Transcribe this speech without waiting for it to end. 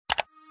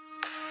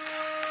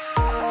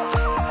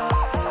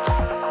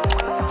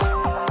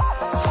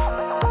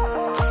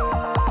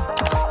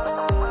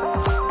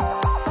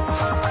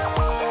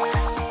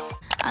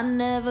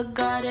never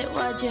got it,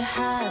 why'd you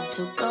have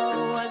to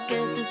go? I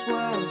guess this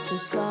world's too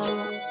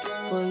slow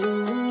for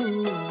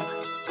you.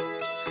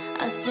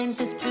 I think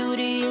there's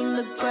beauty in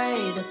the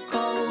gray, the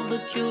cold,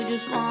 but you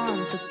just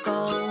want the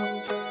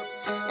gold.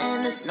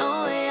 And there's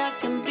no way I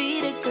can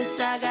beat it, 'cause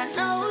I got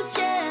no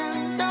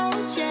chance, no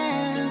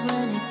chance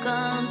when it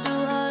comes to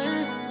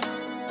her.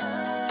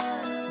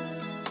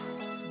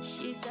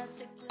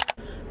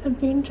 I've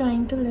been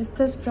trying to list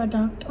this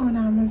product on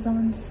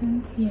Amazon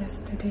since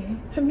yesterday.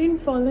 I've been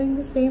following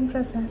the same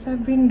process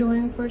I've been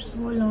doing for so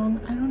long.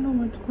 I don't know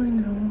what's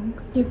going wrong.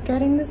 Keep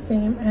getting the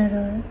same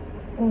error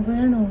over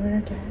and over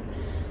again.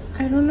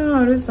 I don't know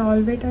how to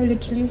solve it. I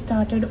literally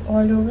started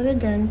all over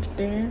again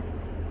today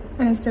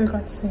and I still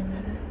got the same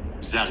error.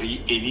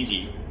 Zari et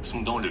Lily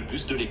sont dans le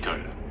bus de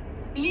l'école.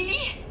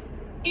 Lily,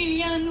 il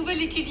y a un nouvel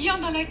étudiant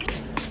dans la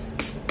classe.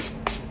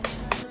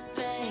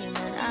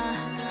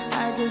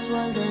 I just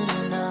wasn't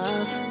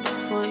enough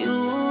for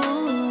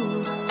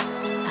you.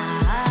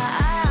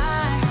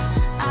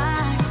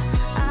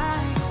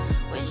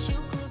 Wish you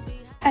could be.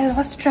 I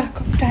lost track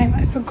of time.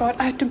 I forgot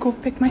I had to go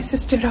pick my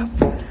sister up.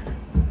 But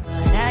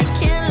I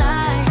can't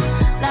lie.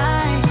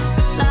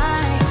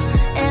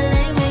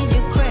 LA made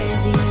you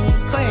crazy,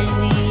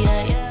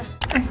 yeah.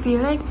 I feel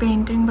like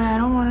painting, but I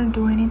don't want to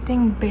do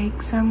anything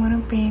big, so I'm gonna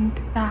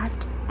paint that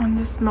on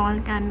this small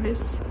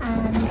canvas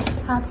and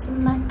have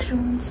some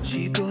macaroons.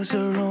 She goes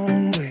her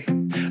own way,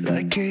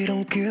 like I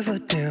don't give a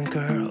damn,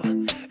 girl.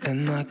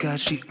 And my God,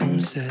 she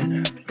owns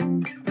it.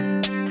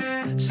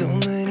 So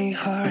many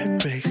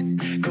heartbreaks,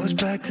 goes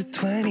back to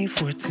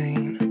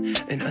 2014,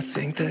 and I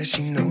think that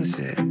she knows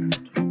it. And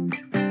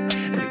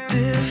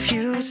if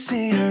you've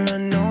seen her, I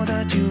know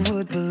that you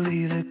would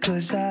believe it,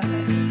 'cause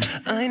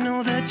I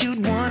know that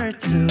you'd want her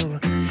to.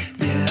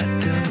 Yeah, I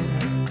do.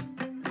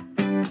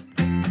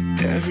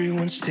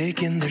 Everyone's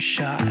taking their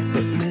shot,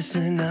 but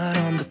missing out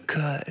on the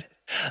cut.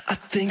 I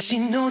think she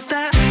knows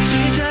that.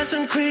 She drives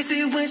them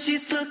crazy when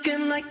she's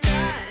looking like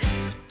that.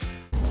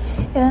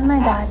 Even my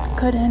dad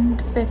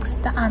couldn't fix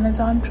the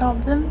Amazon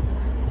problem,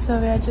 so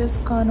we're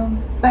just gonna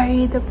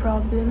bury the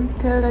problem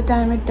till the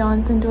time it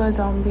turns into a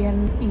zombie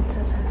and eats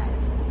us alive.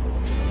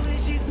 The way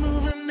she's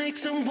moving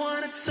makes them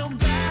want it so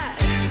bad.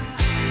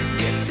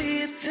 Gets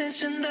the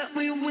attention that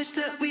we wish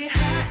that we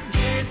had.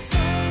 Yeah, it's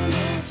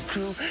almost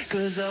cruel,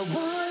 'cause I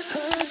want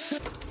her to.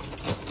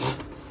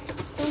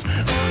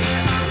 Oh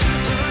yeah, I'm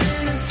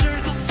running in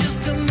circles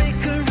just to make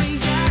her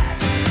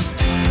react.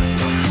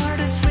 My heart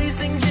is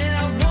racing,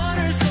 yeah, I want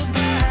her so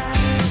bad.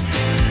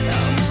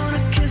 I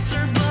wanna kiss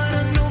her, but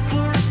I know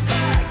for a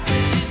fact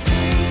that she's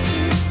way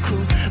too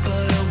cool.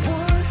 But I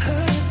want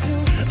her to.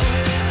 Oh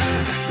yeah.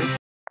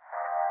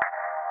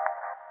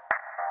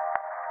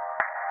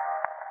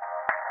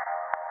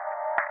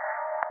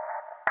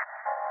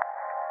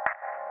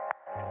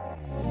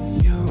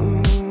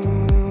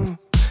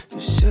 You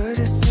should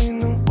have seen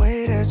the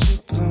way that you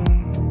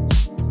bloom.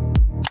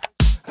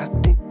 I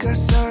think I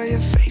saw your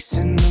face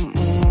in the